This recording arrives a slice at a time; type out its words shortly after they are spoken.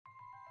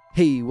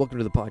Hey, welcome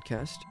to the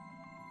podcast.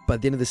 By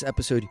the end of this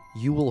episode,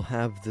 you will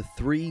have the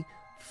 3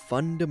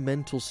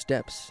 fundamental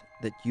steps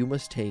that you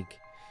must take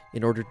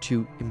in order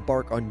to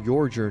embark on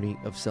your journey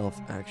of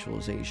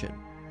self-actualization.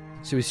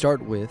 So we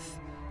start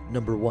with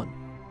number 1.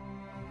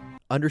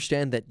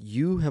 Understand that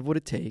you have what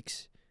it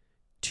takes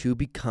to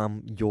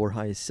become your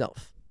highest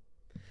self.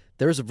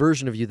 There is a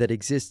version of you that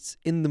exists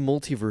in the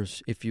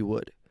multiverse, if you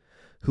would,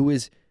 who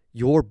is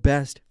your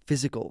best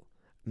physical,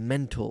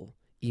 mental,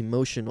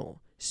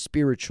 emotional,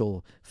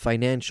 spiritual,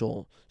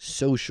 financial,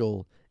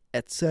 social,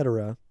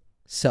 etc.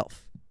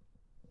 self.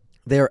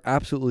 They are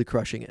absolutely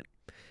crushing it.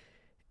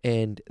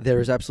 And there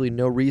is absolutely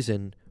no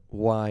reason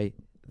why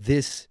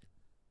this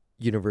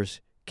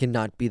universe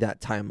cannot be that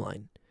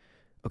timeline.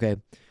 Okay?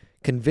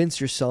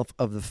 Convince yourself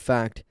of the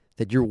fact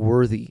that you're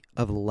worthy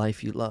of a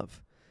life you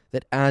love.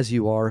 That as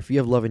you are, if you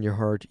have love in your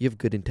heart, you have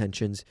good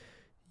intentions,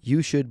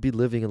 you should be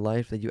living a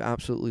life that you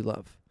absolutely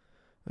love.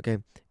 Okay?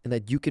 And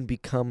that you can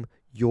become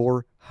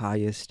your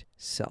highest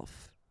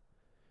self.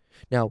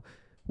 Now,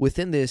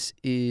 within this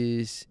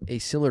is a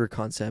similar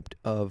concept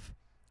of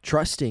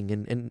trusting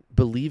and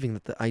believing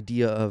that the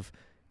idea of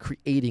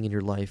creating in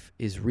your life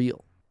is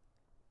real.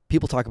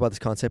 People talk about this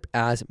concept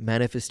as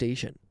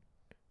manifestation.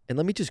 And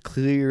let me just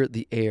clear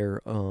the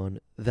air on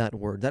that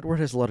word. That word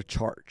has a lot of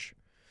charge.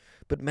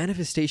 But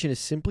manifestation is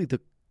simply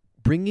the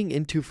bringing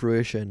into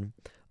fruition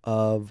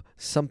of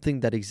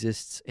something that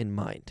exists in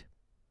mind.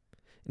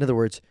 In other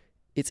words,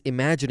 it's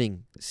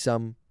imagining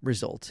some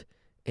result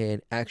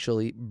and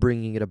actually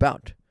bringing it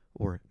about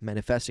or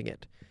manifesting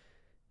it.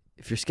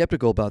 If you're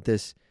skeptical about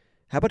this,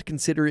 how about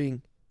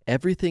considering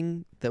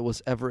everything that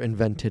was ever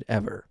invented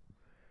ever?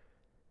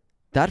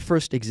 That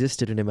first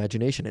existed in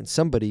imagination and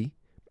somebody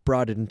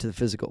brought it into the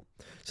physical.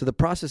 So the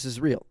process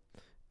is real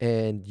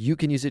and you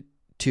can use it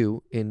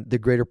too in the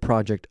greater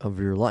project of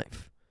your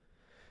life.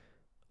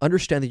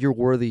 Understand that you're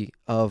worthy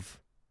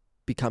of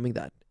becoming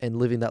that and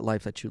living that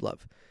life that you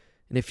love.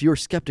 And if you're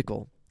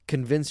skeptical,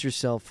 convince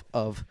yourself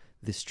of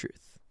this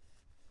truth.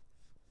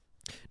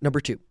 Number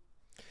 2,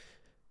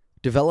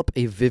 develop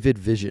a vivid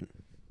vision.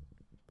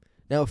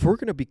 Now, if we're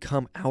going to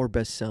become our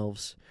best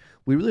selves,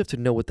 we really have to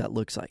know what that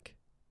looks like.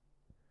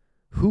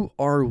 Who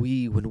are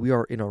we when we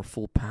are in our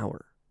full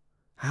power?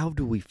 How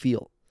do we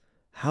feel?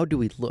 How do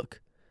we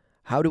look?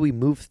 How do we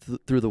move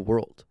through the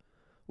world?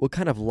 What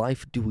kind of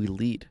life do we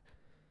lead?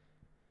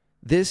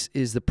 This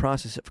is the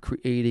process of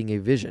creating a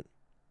vision.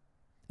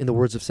 In the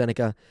words of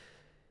Seneca,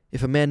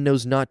 if a man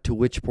knows not to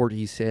which port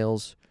he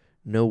sails,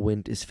 no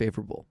wind is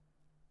favorable.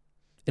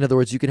 In other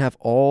words, you can have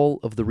all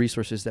of the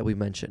resources that we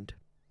mentioned.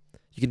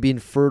 You can be in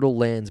fertile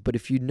lands, but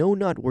if you know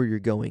not where you're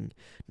going,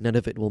 none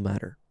of it will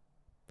matter.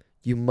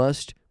 You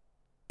must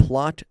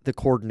plot the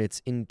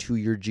coordinates into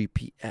your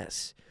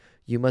GPS.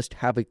 You must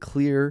have a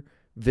clear,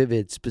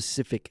 vivid,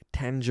 specific,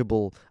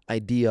 tangible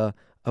idea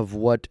of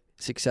what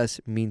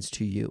success means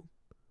to you.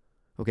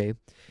 Okay?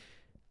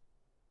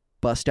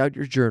 Bust out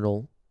your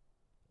journal.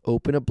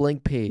 Open a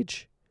blank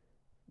page,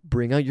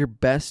 bring out your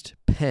best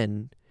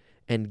pen,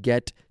 and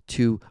get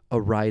to a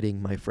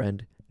writing, my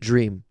friend.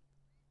 Dream.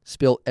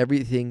 Spill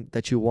everything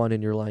that you want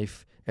in your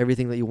life,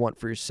 everything that you want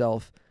for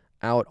yourself,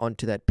 out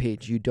onto that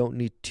page. You don't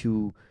need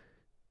to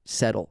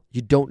settle.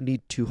 You don't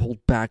need to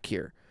hold back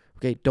here.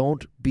 Okay?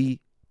 Don't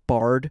be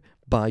barred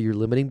by your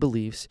limiting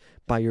beliefs,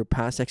 by your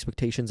past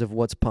expectations of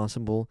what's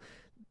possible.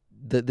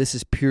 This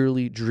is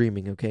purely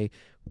dreaming, okay?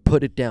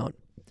 Put it down.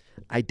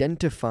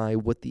 Identify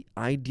what the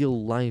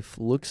ideal life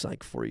looks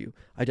like for you.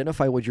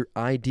 Identify what your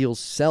ideal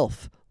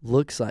self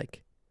looks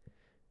like.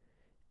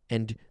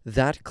 And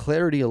that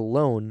clarity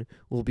alone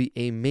will be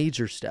a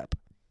major step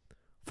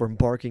for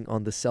embarking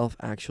on the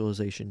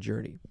self-actualization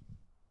journey.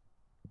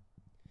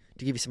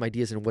 To give you some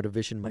ideas on what a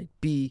vision might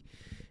be,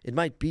 it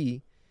might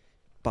be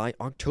by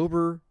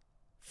October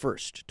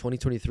 1st,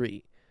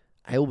 2023,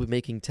 I will be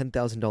making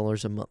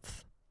 $10,000 a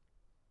month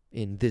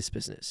in this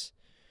business.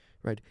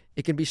 Right?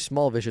 It can be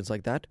small visions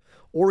like that,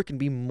 or it can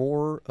be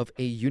more of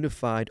a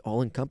unified,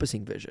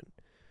 all-encompassing vision.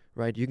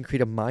 Right? You can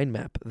create a mind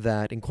map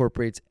that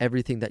incorporates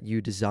everything that you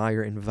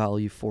desire and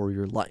value for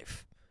your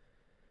life.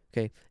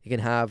 Okay? You can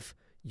have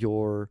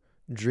your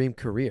dream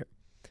career.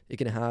 It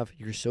can have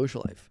your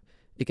social life.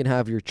 It can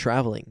have your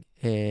traveling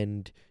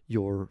and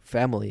your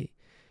family.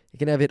 It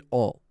can have it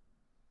all.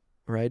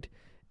 Right?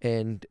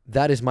 And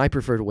that is my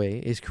preferred way,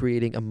 is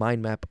creating a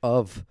mind map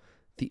of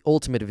the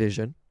ultimate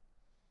vision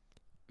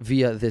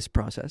via this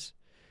process.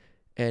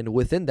 And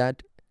within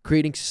that,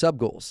 creating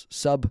sub-goals,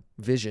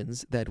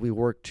 sub-visions that we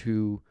work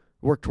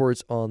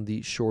towards on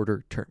the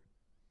shorter term.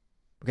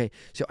 Okay,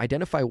 so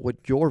identify what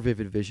your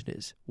vivid vision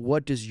is.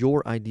 What does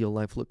your ideal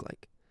life look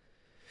like?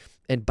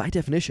 And by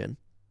definition,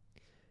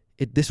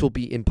 this will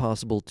be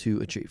impossible to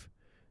achieve.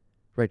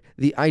 Right?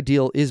 The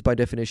ideal is by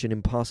definition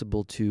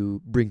impossible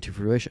to bring to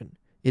fruition.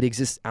 It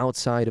exists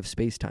outside of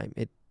space-time.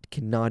 It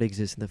cannot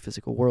exist in the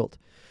physical world.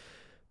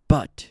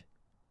 But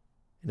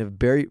and a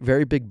very,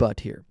 very big but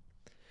here,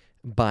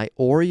 by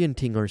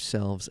orienting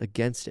ourselves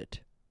against it,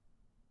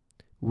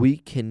 we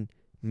can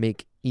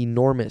make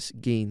enormous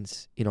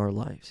gains in our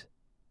lives.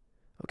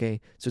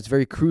 Okay, so it's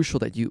very crucial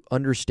that you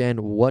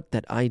understand what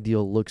that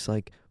ideal looks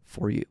like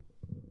for you.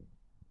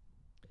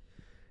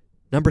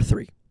 Number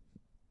 3,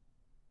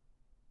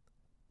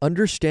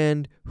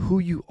 understand who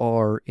you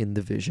are in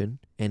the vision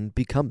and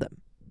become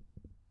them.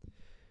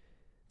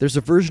 There's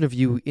a version of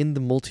you in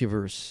the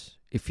multiverse,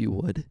 if you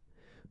would,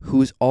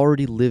 who is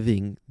already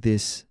living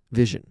this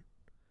vision.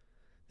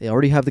 They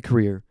already have the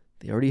career,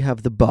 they already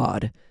have the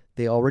bod,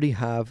 they already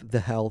have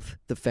the health,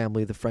 the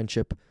family, the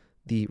friendship,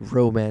 the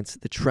romance,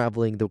 the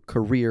traveling, the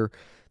career.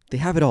 They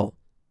have it all.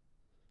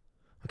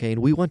 Okay,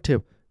 and we want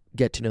to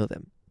get to know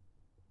them.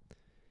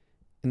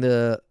 In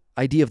the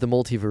idea of the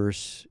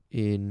multiverse,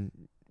 in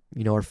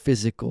our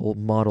physical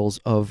models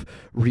of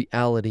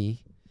reality,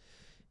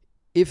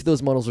 if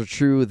those models are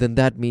true, then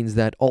that means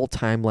that all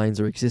timelines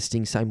are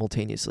existing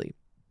simultaneously.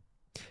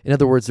 In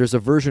other words, there's a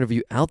version of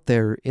you out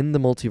there in the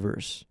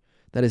multiverse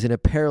that is in a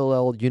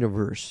parallel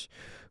universe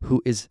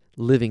who is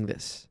living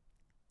this.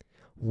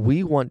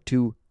 We want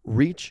to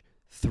reach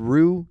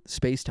through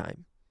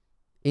space-time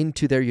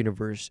into their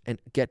universe and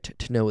get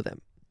to know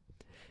them.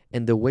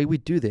 And the way we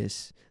do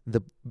this,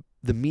 the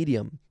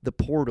medium, the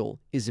portal,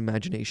 is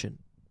imagination.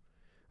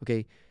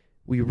 Okay?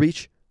 We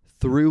reach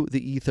through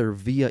the ether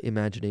via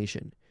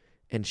imagination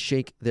and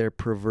shake their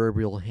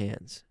proverbial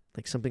hands,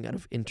 like something out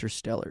of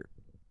Interstellar.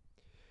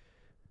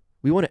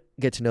 We want to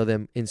get to know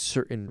them in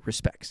certain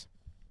respects.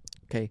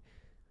 Okay?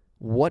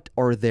 What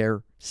are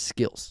their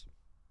skills?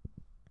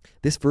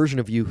 This version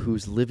of you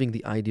who's living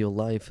the ideal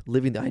life,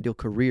 living the ideal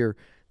career,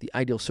 the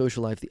ideal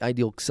social life, the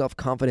ideal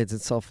self-confidence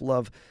and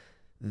self-love,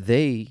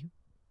 they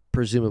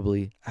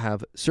presumably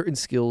have certain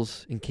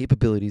skills and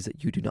capabilities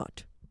that you do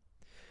not.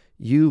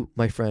 You,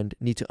 my friend,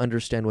 need to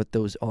understand what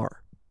those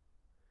are.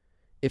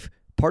 If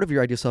part of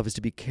your ideal self is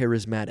to be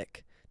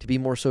charismatic, to be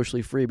more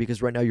socially free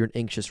because right now you're an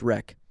anxious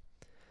wreck,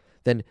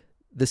 then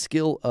the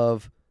skill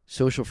of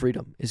social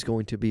freedom is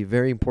going to be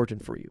very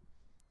important for you.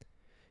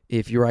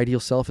 If your ideal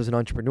self is an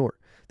entrepreneur,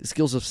 the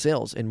skills of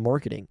sales and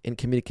marketing and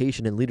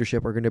communication and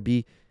leadership are going to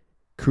be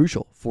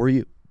crucial for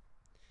you.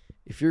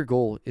 If your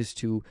goal is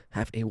to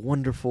have a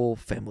wonderful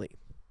family,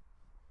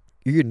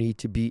 you're going to need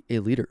to be a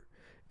leader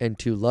and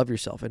to love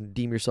yourself and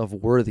deem yourself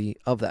worthy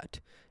of that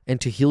and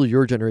to heal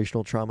your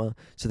generational trauma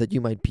so that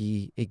you might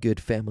be a good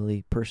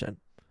family person,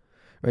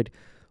 right?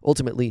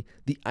 Ultimately,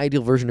 the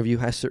ideal version of you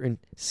has certain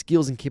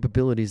skills and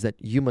capabilities that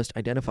you must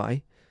identify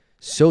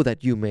so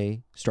that you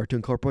may start to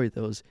incorporate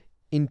those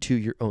into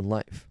your own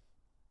life.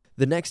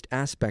 The next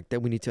aspect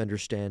that we need to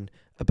understand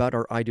about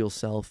our ideal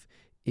self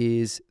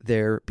is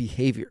their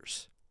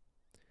behaviors.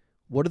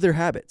 What are their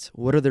habits?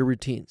 What are their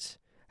routines?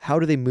 How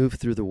do they move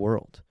through the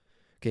world?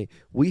 Okay,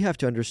 we have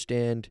to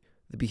understand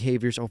the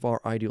behaviors of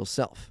our ideal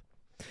self.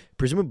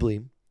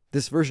 Presumably,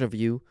 this version of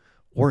you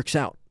works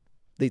out.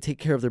 They take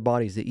care of their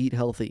bodies. They eat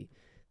healthy.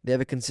 They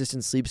have a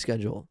consistent sleep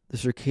schedule. The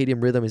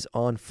circadian rhythm is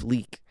on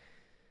fleek.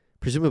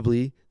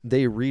 Presumably,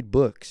 they read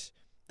books.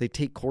 They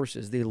take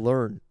courses. They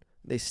learn.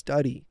 They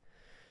study.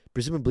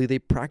 Presumably, they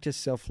practice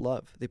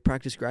self-love. They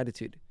practice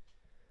gratitude.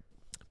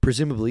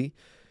 Presumably,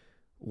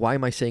 why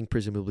am I saying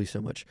presumably so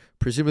much?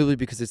 Presumably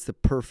because it's the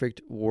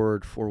perfect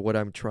word for what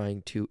I'm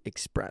trying to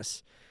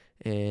express.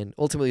 And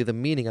ultimately, the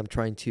meaning I'm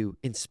trying to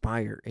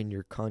inspire in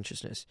your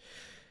consciousness.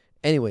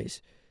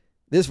 Anyways,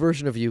 this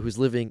version of you who's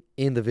living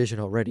in the vision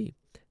already,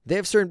 they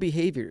have certain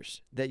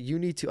behaviors that you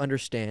need to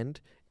understand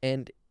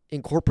and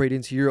incorporate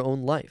into your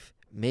own life.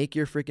 Make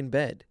your freaking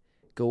bed.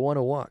 Go on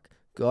a walk.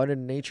 Go out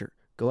into nature.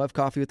 Go have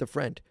coffee with a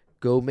friend.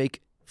 Go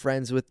make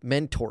friends with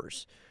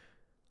mentors.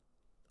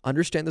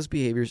 Understand those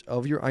behaviors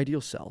of your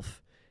ideal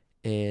self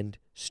and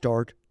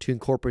start to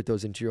incorporate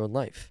those into your own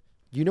life.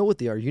 You know what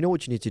they are. You know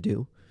what you need to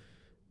do,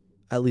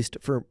 at least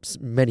for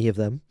many of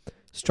them.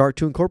 Start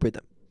to incorporate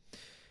them.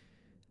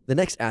 The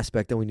next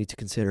aspect that we need to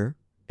consider,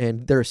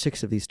 and there are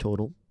 6 of these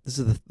total, this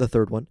is the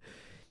third one,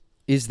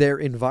 is their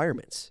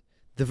environments.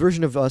 The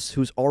version of us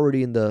who's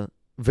already in the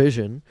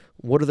vision,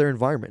 what are their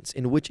environments?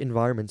 In which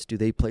environments do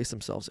they place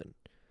themselves in?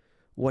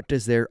 What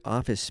does their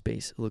office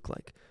space look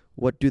like?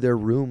 What do their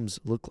rooms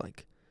look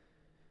like?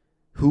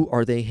 Who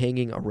are they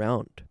hanging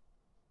around?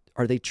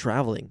 Are they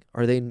traveling?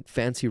 Are they in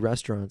fancy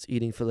restaurants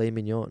eating filet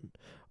mignon?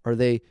 Are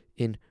they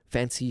in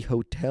fancy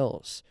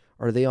hotels?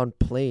 Are they on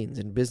planes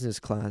in business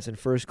class and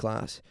first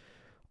class?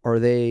 Are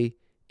they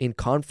in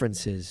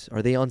conferences?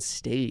 Are they on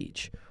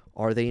stage?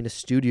 Are they in a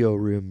studio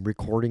room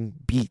recording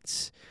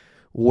beats?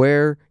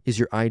 Where is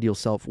your ideal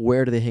self?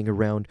 Where do they hang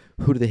around?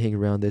 Who do they hang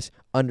around this?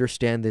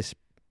 Understand this,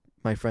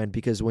 my friend,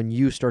 because when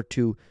you start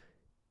to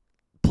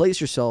place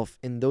yourself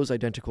in those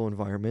identical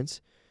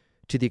environments,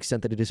 to the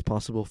extent that it is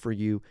possible for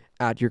you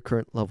at your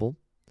current level,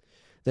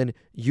 then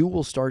you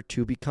will start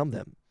to become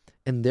them,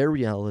 and their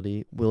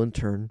reality will in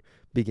turn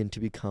begin to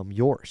become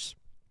yours.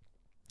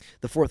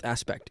 The fourth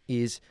aspect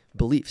is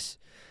beliefs.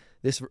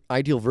 This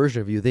ideal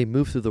version of you, they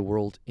move through the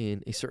world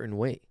in a certain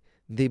way.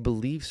 They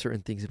believe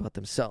certain things about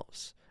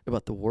themselves,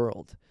 about the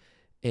world,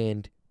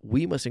 and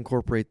we must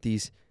incorporate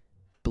these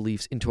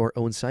beliefs into our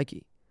own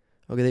psyche.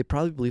 Okay, they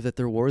probably believe that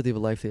they're worthy of a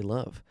life they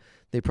love.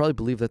 They probably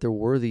believe that they're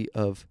worthy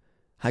of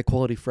high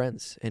quality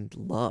friends and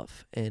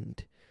love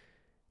and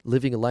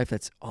living a life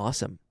that's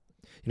awesome.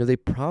 They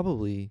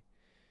probably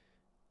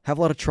have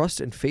a lot of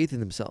trust and faith in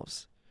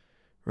themselves,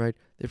 right?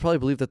 They probably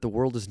believe that the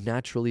world is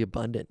naturally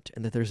abundant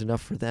and that there's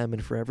enough for them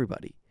and for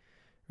everybody,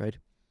 right?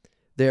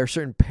 There are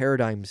certain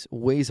paradigms,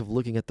 ways of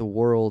looking at the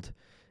world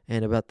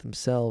and about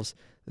themselves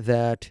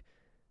that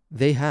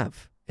they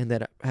have and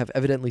that have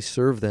evidently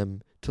served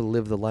them to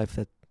live the life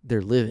that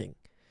they're living.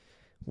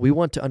 We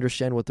want to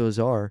understand what those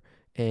are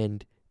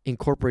and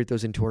incorporate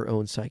those into our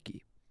own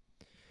psyche.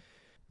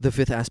 The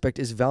fifth aspect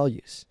is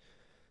values.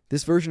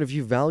 This version of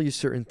you values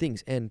certain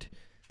things, and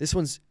this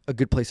one's a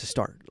good place to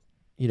start.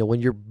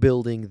 When you're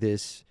building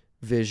this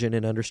vision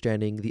and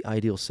understanding the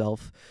ideal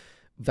self,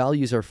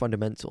 values are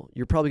fundamental.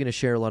 You're probably going to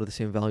share a lot of the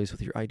same values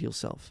with your ideal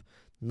self.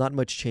 Not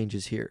much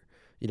changes here.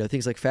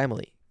 Things like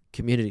family,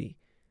 community,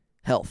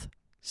 health,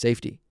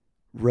 safety,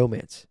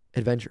 romance,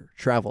 adventure,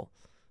 travel,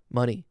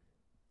 money,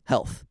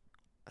 health.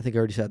 I think I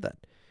already said that,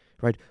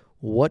 right?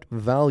 What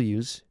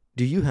values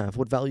do you have?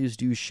 What values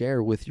do you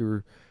share with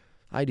your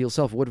ideal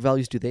self? What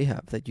values do they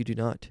have that you do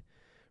not?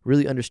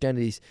 Really understand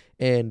these.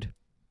 And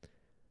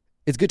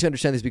it's good to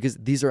understand these because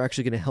these are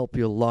actually going to help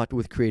you a lot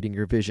with creating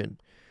your vision.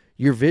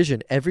 Your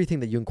vision, everything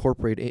that you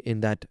incorporate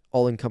in that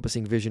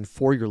all-encompassing vision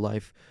for your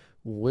life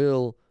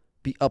will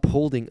be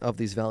upholding of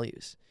these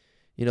values.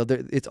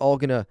 It's all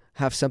going to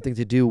have something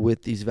to do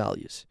with these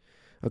values.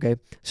 Okay?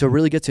 So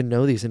really get to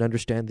know these and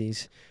understand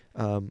these.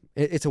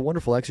 It's a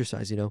wonderful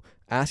exercise,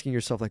 asking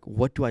yourself, like,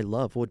 what do I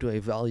love? What do I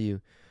value?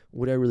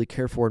 What do I really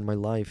care for in my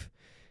life?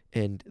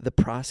 And the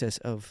process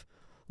of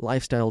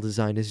lifestyle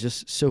design is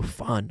just so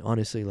fun,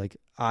 honestly. Like,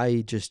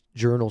 I just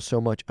journal so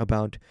much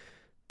about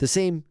the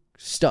same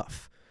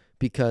stuff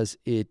because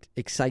it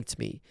excites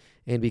me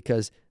and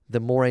because the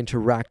more I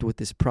interact with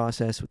this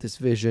process, with this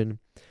vision,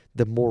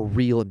 the more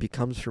real it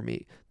becomes for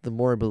me. The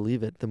more I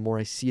believe it, the more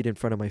I see it in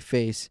front of my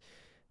face,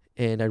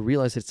 and I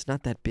realize it's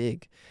not that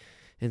big.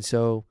 And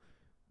so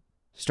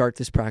start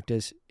this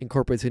practice,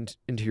 incorporate it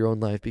into your own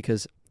life,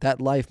 because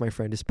that life, my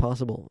friend, is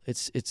possible.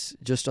 It's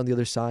just on the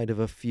other side of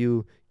a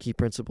few key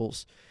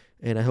principles,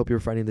 and I hope you're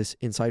finding this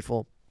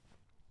insightful.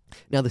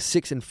 Now, the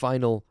sixth and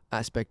final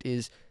aspect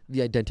is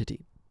the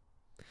identity.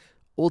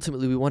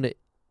 Ultimately, we want to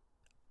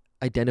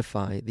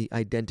identify the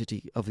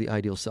identity of the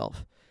ideal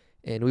self,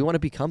 and we want to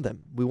become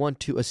them. We want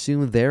to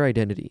assume their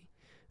identity,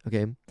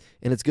 okay?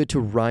 And it's good to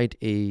write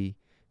a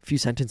few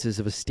sentences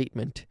of a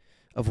statement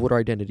of what our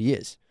identity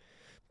is.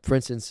 For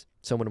instance,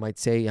 someone might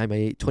say, I'm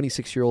a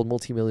 26-year-old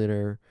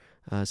multimillionaire,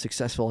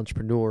 successful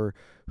entrepreneur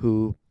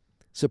who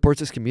supports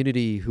his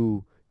community,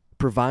 who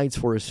provides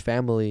for his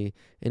family,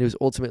 and who's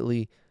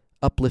ultimately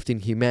uplifting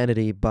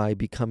humanity by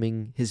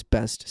becoming his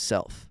best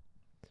self.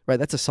 Right?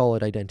 That's a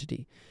solid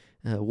identity.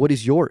 What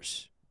is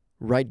yours?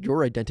 Write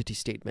your identity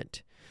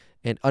statement.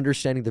 And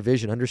understanding the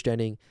vision,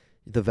 understanding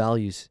the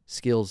values,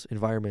 skills,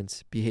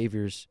 environments,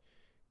 behaviors,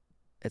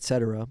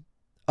 etc.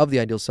 of the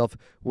ideal self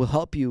will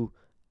help you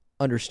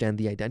understand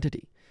the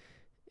identity.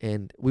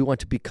 And we want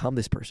to become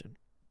this person.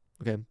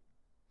 Okay?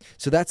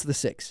 So that's the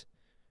six.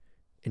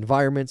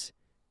 Environments,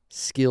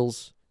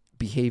 skills,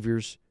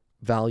 behaviors,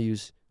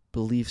 values,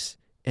 beliefs,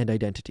 and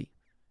identity.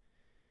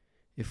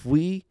 If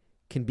we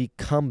can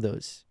become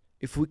those,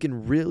 if we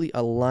can really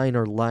align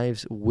our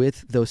lives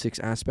with those six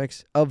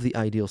aspects of the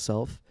ideal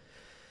self,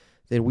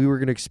 then we were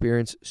going to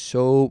experience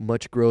so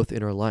much growth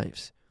in our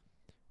lives.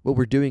 What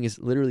we're doing is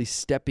literally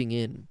stepping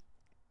in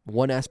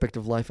one aspect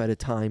of life at a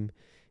time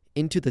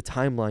into the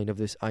timeline of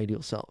this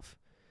ideal self,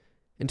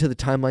 into the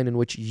timeline in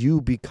which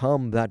you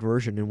become that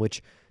version, in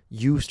which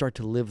you start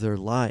to live their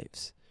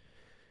lives.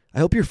 I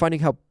hope you're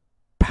finding how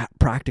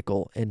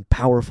practical and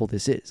powerful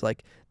this is.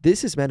 Like,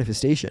 this is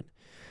manifestation,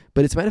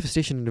 but it's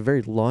manifestation in a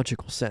very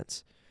logical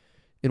sense,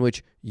 in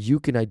which you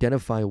can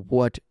identify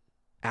what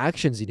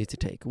actions you need to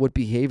take, what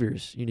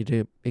behaviors you need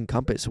to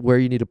encompass, where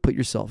you need to put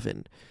yourself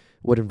in,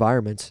 what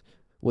environments,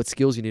 what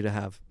skills you need to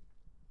have,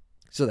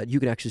 so that you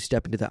can actually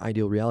step into that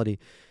ideal reality.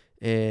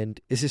 And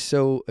this is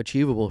so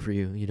achievable for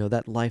you.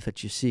 That life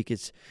that you seek,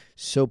 it's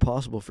so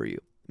possible for you.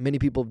 Many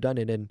people have done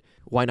it, and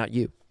why not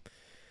you?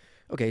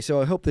 Okay,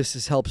 so I hope this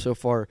has helped so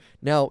far.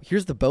 Now,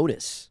 here's the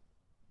bonus.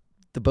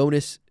 The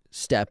bonus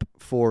step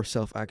for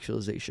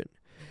self-actualization.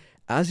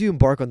 As you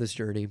embark on this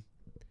journey,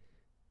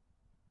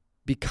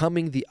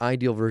 becoming the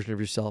ideal version of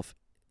yourself,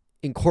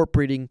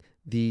 incorporating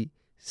the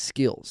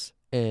skills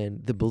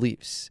and the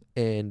beliefs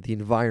and the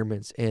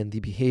environments and the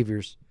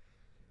behaviors,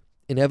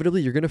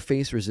 inevitably you're going to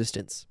face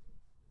resistance.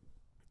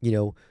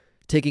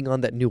 Taking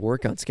on that new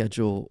workout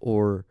schedule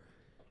or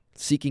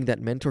seeking that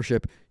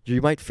mentorship,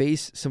 you might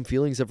face some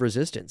feelings of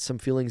resistance, some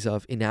feelings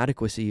of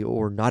inadequacy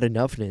or not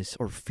enoughness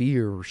or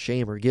fear or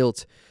shame or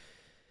guilt.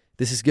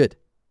 This is good,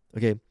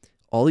 okay?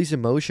 All these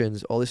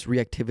emotions, all this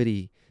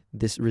reactivity,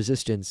 this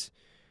resistance,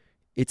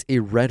 it's a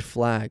red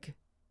flag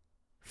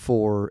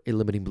for a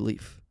limiting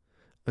belief,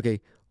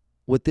 okay?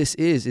 What this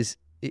is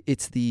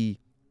it's the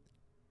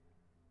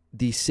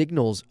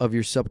signals of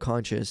your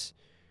subconscious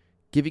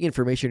giving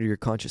information to your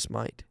conscious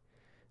mind,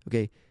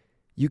 okay?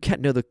 You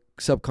can't know the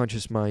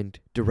subconscious mind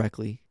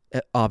directly,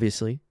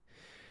 obviously,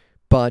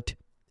 but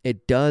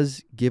it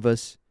does give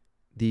us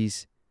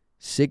these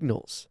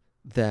signals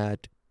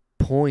that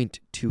point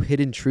to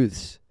hidden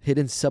truths,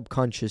 hidden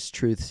subconscious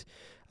truths,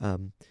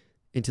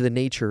 into the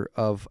nature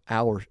of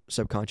our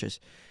subconscious.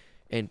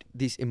 And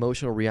these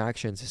emotional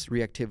reactions, this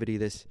reactivity,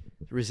 this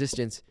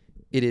resistance,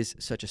 it is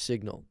such a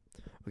signal.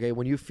 Okay,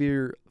 when you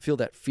feel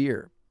that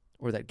fear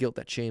or that guilt,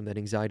 that shame, that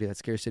anxiety, that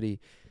scarcity,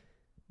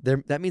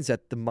 that means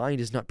that the mind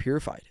is not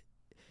purified.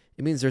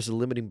 It means there's a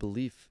limiting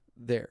belief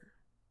there.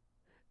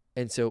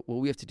 And so what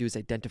we have to do is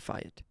identify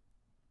it.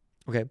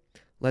 Okay,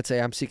 let's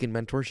say I'm seeking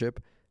mentorship,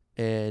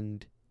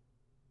 and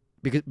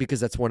because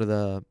that's one of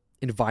the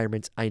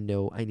environments I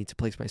know I need to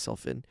place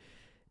myself in,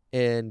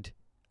 and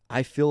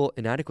I feel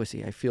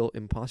inadequacy, I feel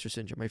imposter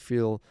syndrome, I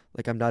feel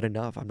like I'm not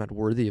enough, I'm not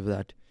worthy of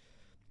that.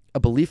 A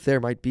belief there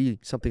might be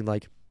something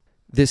like,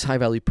 this high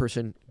value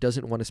person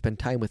doesn't want to spend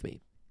time with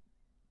me.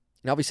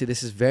 And obviously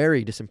this is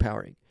very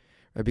disempowering,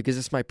 right? Because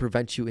this might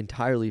prevent you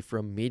entirely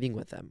from meeting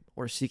with them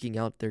or seeking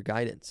out their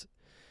guidance.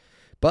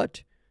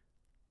 But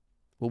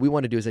what we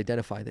want to do is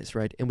identify this,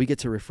 right? And we get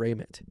to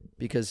reframe it,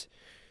 because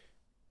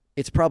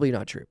it's probably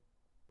not true,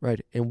 right?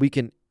 And we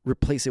can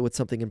replace it with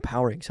something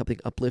empowering, something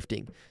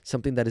uplifting,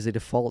 something that is a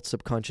default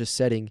subconscious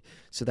setting,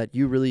 so that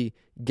you really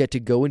get to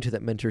go into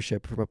that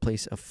mentorship from a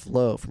place of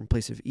flow, from a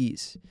place of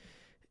ease.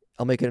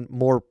 I'll make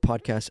more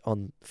podcasts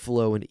on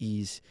flow and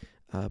ease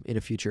in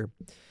the future.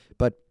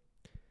 But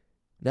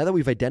now that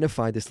we've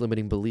identified this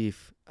limiting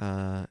belief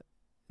that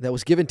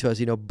was given to us,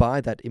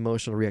 by that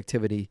emotional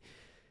reactivity,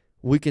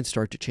 we can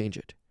start to change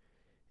it.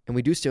 And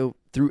we do so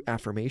through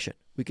affirmation.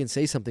 We can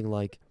say something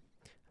like,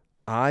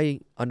 I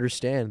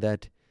understand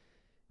that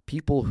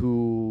people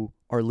who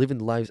are living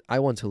the lives I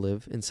want to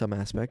live in some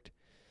aspect,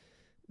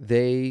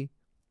 they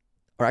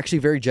are actually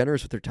very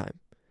generous with their time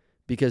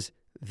because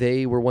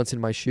they were once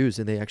in my shoes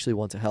and they actually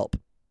want to help.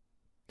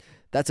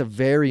 That's a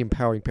very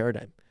empowering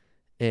paradigm.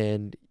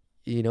 And,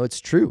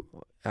 it's true,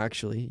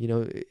 actually.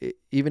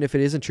 Even if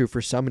it isn't true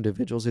for some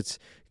individuals, it's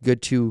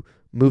good to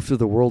move through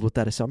the world with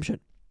that assumption.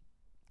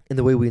 And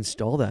the way we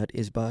install that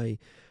is by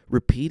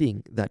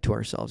repeating that to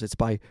ourselves. It's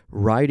by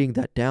writing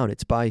that down.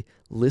 It's by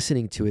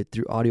listening to it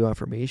through audio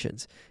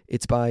affirmations.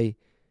 It's by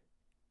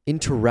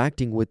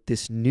interacting with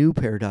this new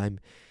paradigm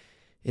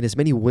in as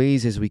many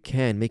ways as we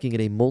can, making it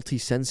a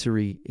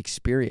multi-sensory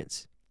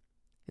experience.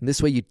 And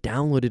this way you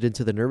download it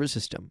into the nervous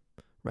system,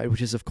 right?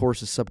 Which is, of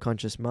course, a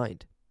subconscious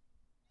mind.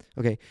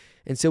 Okay,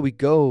 and so we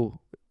go,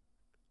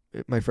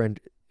 my friend,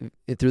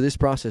 through this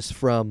process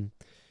from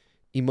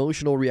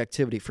emotional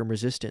reactivity, from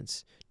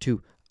resistance,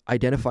 to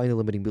identifying the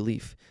limiting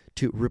belief,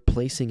 to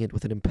replacing it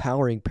with an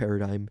empowering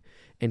paradigm,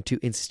 and to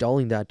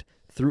installing that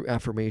through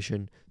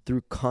affirmation,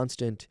 through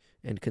constant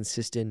and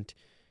consistent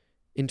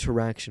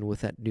interaction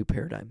with that new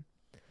paradigm.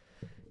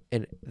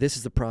 And this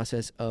is the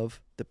process of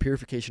the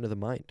purification of the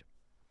mind.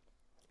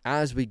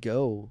 As we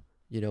go,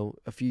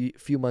 a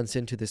few months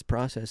into this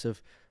process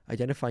of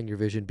identifying your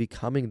vision,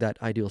 becoming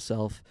that ideal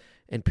self,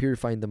 and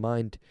purifying the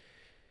mind,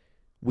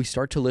 we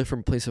start to live from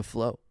a place of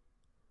flow.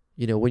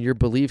 When your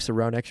beliefs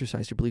around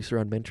exercise, your beliefs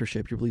around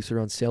mentorship, your beliefs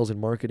around sales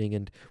and marketing,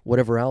 and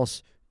whatever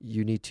else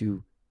you need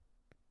to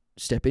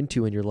step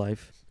into in your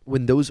life,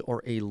 when those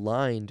are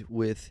aligned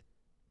with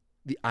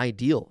the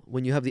ideal,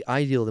 when you have the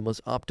ideal, the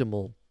most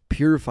optimal,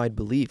 purified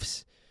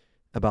beliefs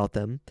about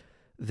them,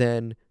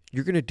 then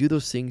you're going to do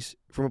those things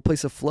from a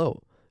place of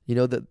flow.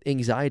 The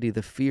anxiety,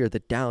 the fear, the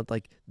doubt,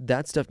 like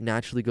that stuff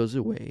naturally goes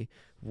away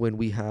when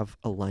we have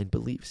aligned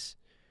beliefs.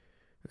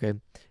 Okay.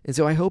 And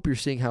so I hope you're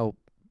seeing how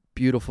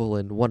beautiful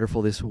and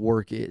wonderful this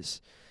work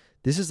is.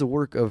 This is the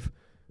work of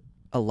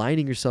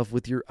aligning yourself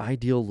with your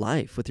ideal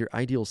life, with your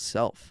ideal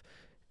self.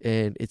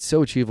 And it's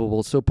so achievable,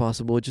 it's so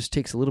possible. It just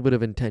takes a little bit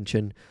of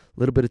intention, a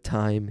little bit of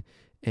time,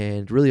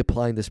 and really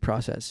applying this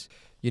process.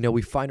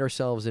 We find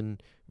ourselves in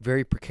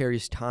very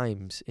precarious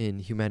times in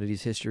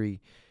humanity's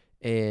history,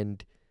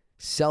 and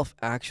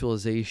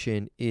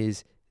self-actualization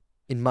is,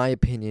 in my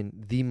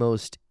opinion, the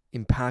most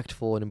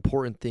impactful and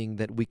important thing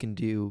that we can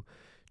do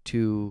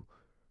to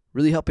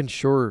really help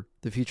ensure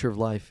the future of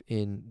life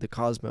in the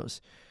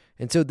cosmos.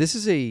 And so this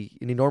is an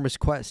enormous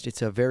quest.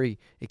 It's a very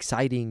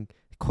exciting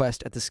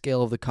quest at the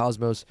scale of the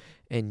cosmos,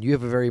 and you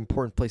have a very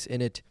important place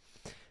in it.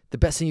 The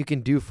best thing you can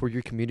do for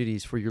your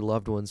communities, for your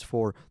loved ones,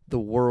 for the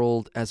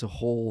world as a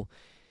whole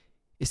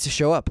is to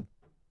show up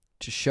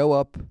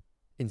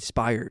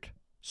inspired,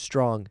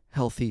 strong,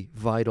 healthy,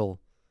 vital,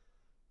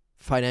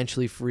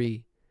 financially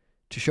free,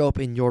 to show up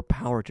in your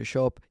power, to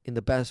show up in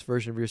the best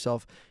version of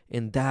yourself.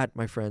 And that,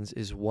 my friends,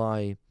 is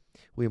why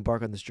we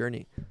embark on this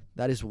journey.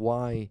 That is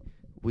why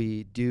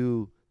we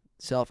do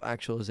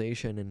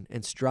self-actualization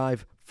and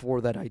strive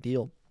for that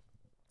ideal,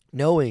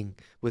 knowing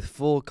with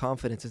full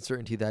confidence and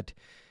certainty that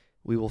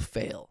we will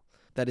fail.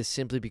 That is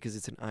simply because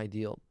it's an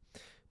ideal.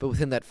 But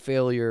within that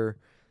failure,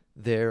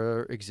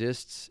 there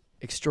exists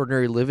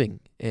extraordinary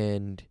living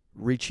and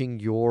reaching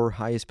your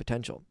highest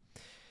potential.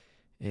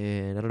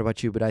 And I don't know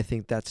about you, but I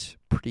think that's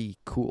pretty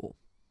cool.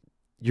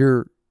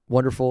 You're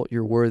wonderful.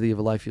 You're worthy of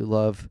a life you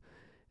love.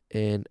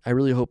 And I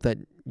really hope that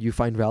you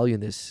find value in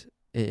this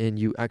and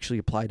you actually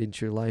apply it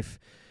into your life,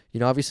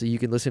 obviously you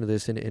can listen to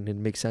this and it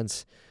makes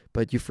sense,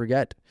 but you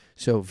forget.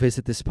 So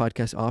visit this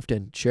podcast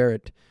often, share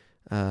it,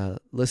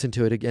 listen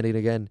to it again and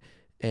again,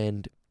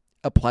 and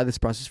apply this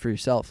process for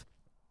yourself.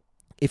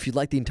 If you'd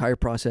like the entire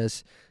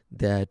process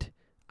that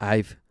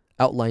I've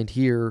outlined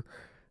here,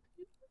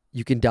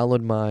 you can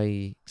download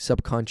my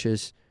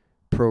subconscious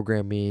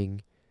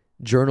programming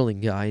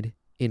journaling guide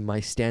in my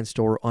Stan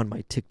store on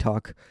my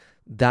TikTok.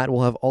 That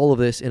will have all of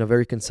this in a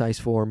very concise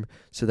form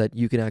so that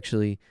you can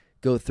actually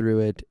go through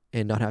it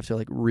and not have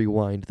to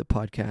rewind the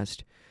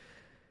podcast.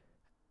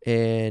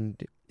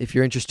 And if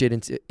you're interested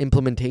in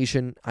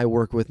implementation, I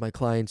work with my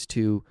clients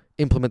to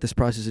implement this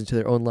process into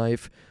their own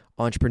life.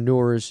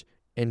 Entrepreneurs,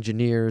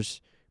 engineers,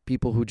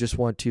 people who just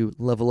want to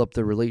level up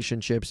their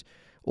relationships.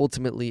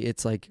 Ultimately,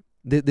 it's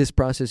this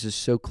process is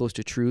so close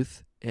to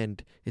truth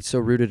and it's so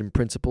rooted in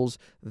principles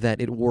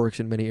that it works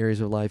in many areas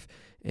of life.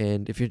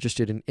 And if you're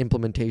interested in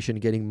implementation,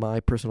 getting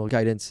my personal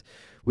guidance,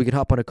 we can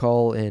hop on a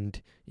call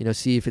and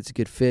see if it's a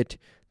good fit.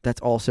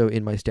 That's also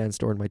in my Stan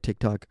store and my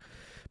TikTok.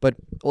 But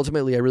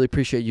ultimately, I really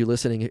appreciate you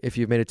listening. If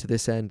you've made it to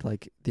this end,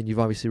 then you've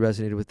obviously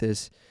resonated with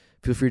this.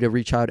 Feel free to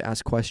reach out,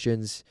 ask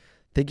questions.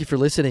 Thank you for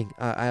listening.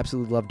 I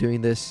absolutely love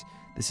doing this.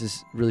 This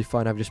is really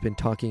fun. I've just been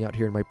talking out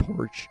here in my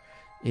porch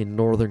in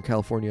Northern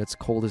California. It's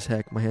cold as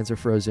heck. My hands are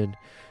frozen.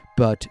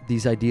 But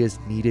these ideas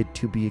needed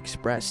to be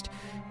expressed.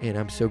 And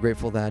I'm so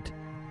grateful that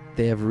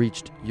they have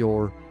reached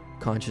your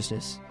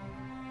consciousness.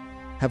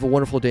 Have a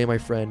wonderful day, my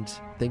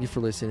friends. Thank you for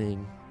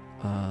listening.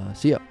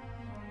 See ya.